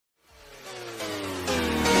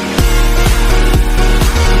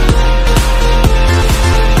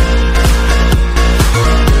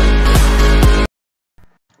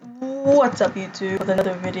What's up, YouTube, with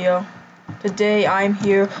another video. Today I'm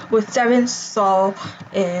here with Seven Sol,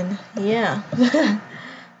 and yeah,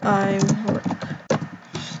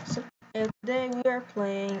 and today we are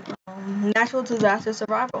playing Natural Disaster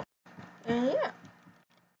Survival, and yeah.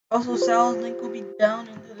 Also, Sal's link will be down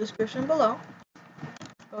in the description below.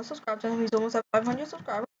 Go subscribe to him. He's almost at 500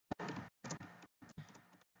 subscribers.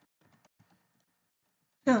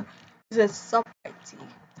 He says sub IT.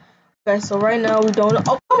 Okay, so right now we don't.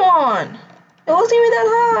 Oh, come on! It wasn't even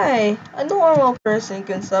that high. A normal person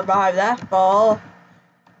can survive that fall.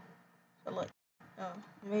 But like,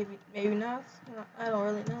 maybe not. I don't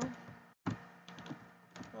really know.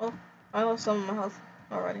 Well, I lost some of my health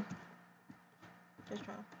already. Just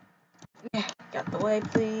trying. Yeah, get out the way,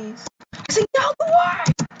 please. I said get out the way.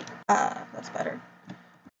 That's better.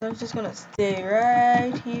 So I'm just gonna stay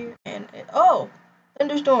right here and oh,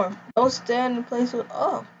 thunderstorm. Don't stand in place with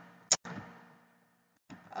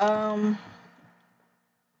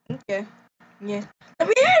Okay. Yeah. Let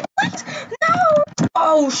me in, please! No!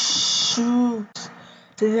 Oh, shoot.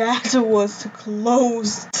 That was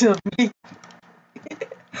close to me.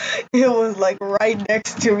 It was like right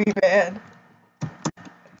next to me, man.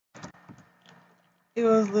 It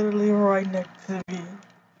was literally right next to me.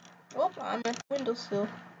 Oh, I'm at the windowsill.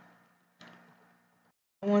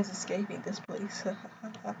 No one's escaping this place. Oh my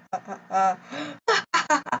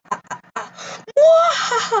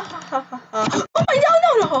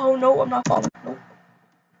god, no, I'm not falling. Nope.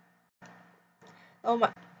 Oh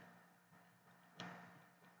my.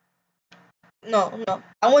 No,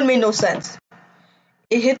 that one made no sense.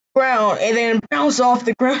 It hit the ground and then bounced off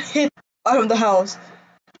the ground, hit out of the house.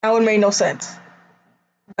 That one made no sense.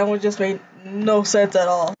 That one just made no sense at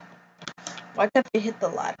all. Why can't they hit the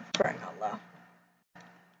ladder? Crying out loud.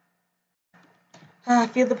 I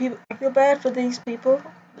feel bad for these people.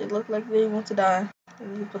 They look like they want to die,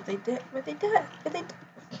 but they did. But they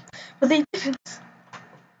didn't.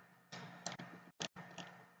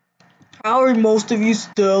 How are most of you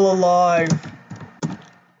still alive?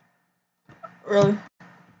 Really?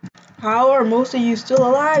 How are most of you still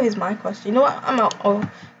alive is my question. You know what? I'm out. Oh,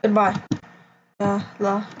 goodbye.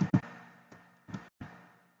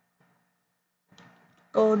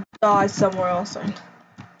 Go die somewhere else.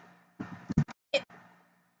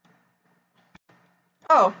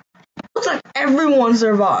 Oh, looks like everyone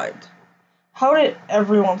survived. How did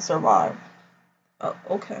everyone survive? Oh,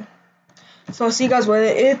 okay. So I'll see you guys when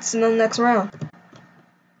it's in the next round.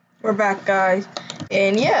 We're back, guys.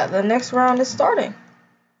 And yeah, the next round is starting.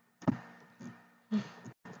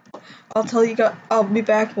 I'll tell you guys, I'll be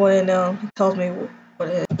back when he tells me what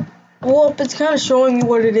it is. Well, it's kind of showing me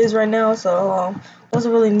what it is right now, so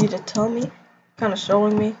doesn't really need to tell me. Kind of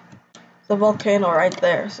showing me the volcano right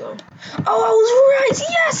there, so. Oh, I was right!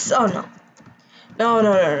 Yes! Oh, no. No.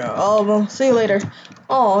 Oh, well, see you later.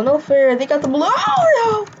 Oh, no fair. They got the balloon. Oh,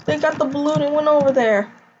 no! They got the balloon and went over there.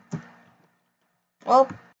 Well,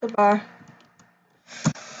 goodbye.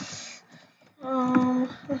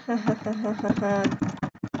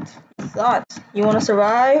 Thought you want to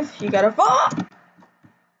survive? You gotta fall.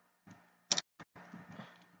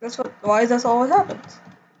 Why is this always happens?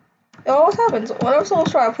 It always happens. Whenever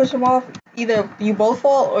someone's trying to push them off, either you both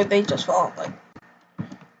fall or they just fall. Like,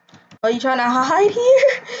 are you trying to hide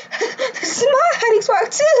here? This is my hiding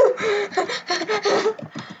spot too.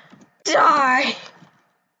 Die.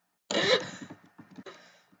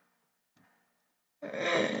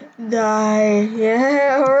 Die.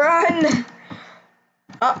 Yeah, run.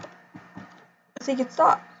 Oh, I think it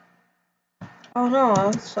stopped. Oh no,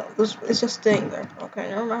 it's just staying there. Okay,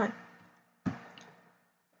 never mind.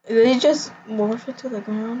 They just morph into the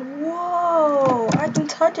ground. Whoa! I can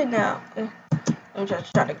touch it now. I'm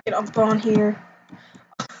just trying to get up on here.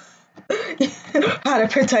 How to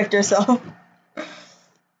protect yourself.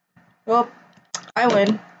 Well, I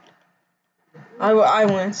win. I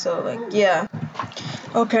win, so like, yeah.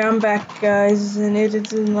 Okay, I'm back, guys, and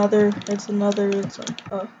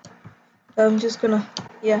I'm just gonna,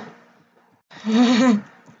 yeah. Oh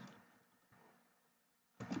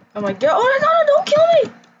my god, oh no, don't kill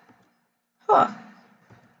me! Huh.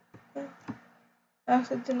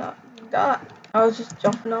 Actually did not die. I was just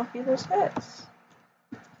jumping off either's heads.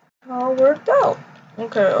 All worked out.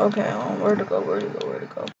 Okay, where to go?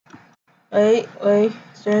 Wait, is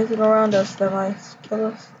there anything around us that might kill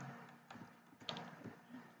us?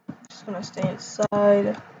 Just gonna stay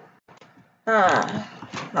inside.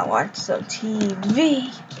 Now watch some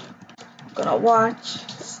TV. Gonna watch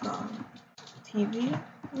some TV,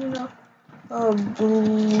 you know. Oh,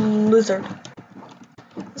 blizzard.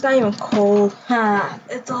 It's not even cold.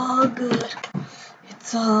 It's all good.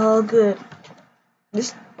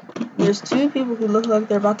 This There's two people who look like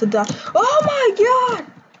they're about to die. Oh my god!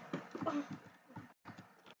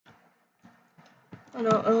 Oh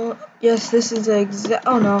no, yes, this is the exact,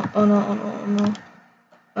 oh no, oh no, oh no,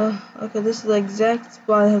 oh no. Okay, this is the exact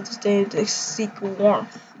spot I have to stay to seek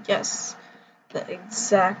warmth. Yes, the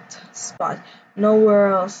exact spot. Nowhere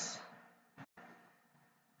else.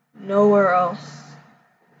 Nowhere else.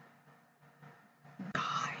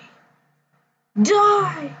 Die.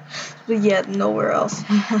 Die! But yeah, nowhere else.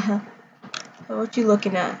 What you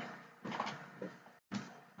looking at?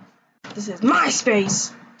 This is my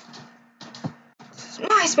space! This is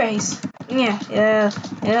my space! Yeah, yeah,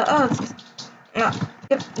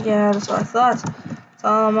 that's what I thought. It's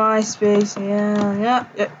all my space, yeah,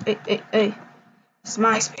 hey. It's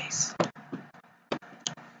my space.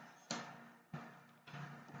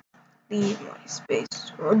 Leave my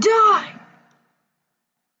space or die!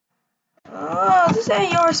 Oh, this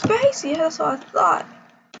ain't your space? Yeah, that's what I thought.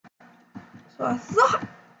 That's what I thought.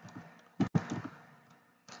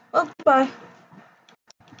 Oh, goodbye.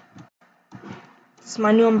 This is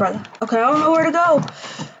my new umbrella. Okay, I don't know where to go.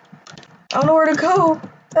 I don't know where to go.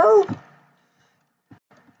 Help!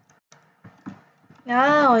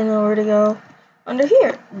 Now I know where to go. Under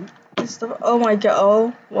here. Oh my god.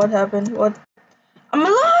 Oh, what happened? What? I'm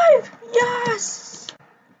alive! Yes!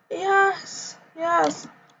 Yes! Yes!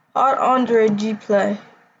 Hot Andre G play.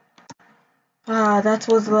 Ah, that's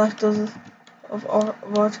what's left of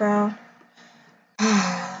our town.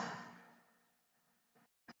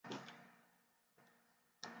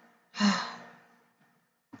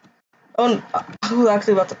 Oh, who's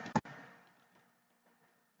actually about to?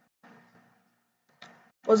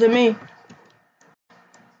 Was it me?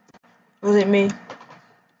 Was it me?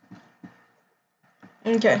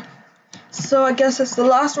 Okay. So I guess it's the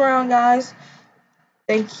last round, guys.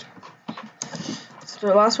 Thank you. It's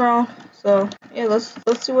the last round. So yeah, let's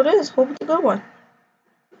see what it is. Hope it's a good one.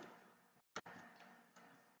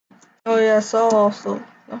 Oh yeah, Saul also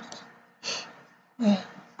left.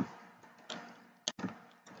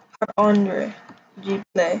 Andre G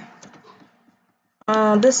play.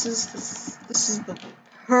 This is the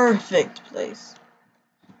perfect place.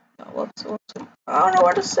 Oh, whoops. I don't know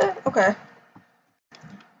what to say. Okay.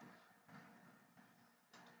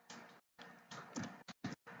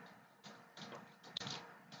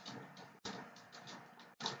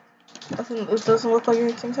 It doesn't look like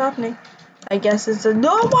anything's happening. I guess it's a. Oh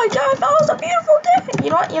my god, that was a beautiful day.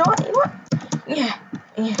 You know what? Yeah.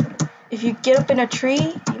 If you get up in a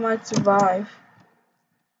tree, you might survive.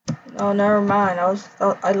 No, never mind.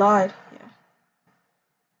 I lied. Yeah.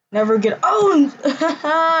 Never get owned.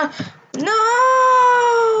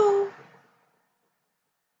 No.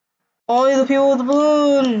 Only the people with the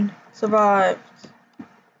balloon survived.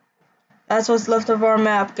 That's what's left of our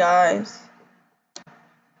map, guys.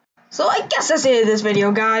 So I guess that's it in this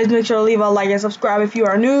video, guys. Make sure to leave a like and subscribe if you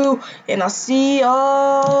are new, and I'll see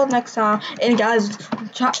y'all next time. And guys,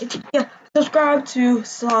 subscribe to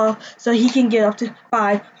Saul so he can get up to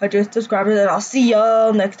 500 subscribers, and I'll see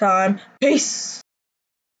y'all next time. Peace.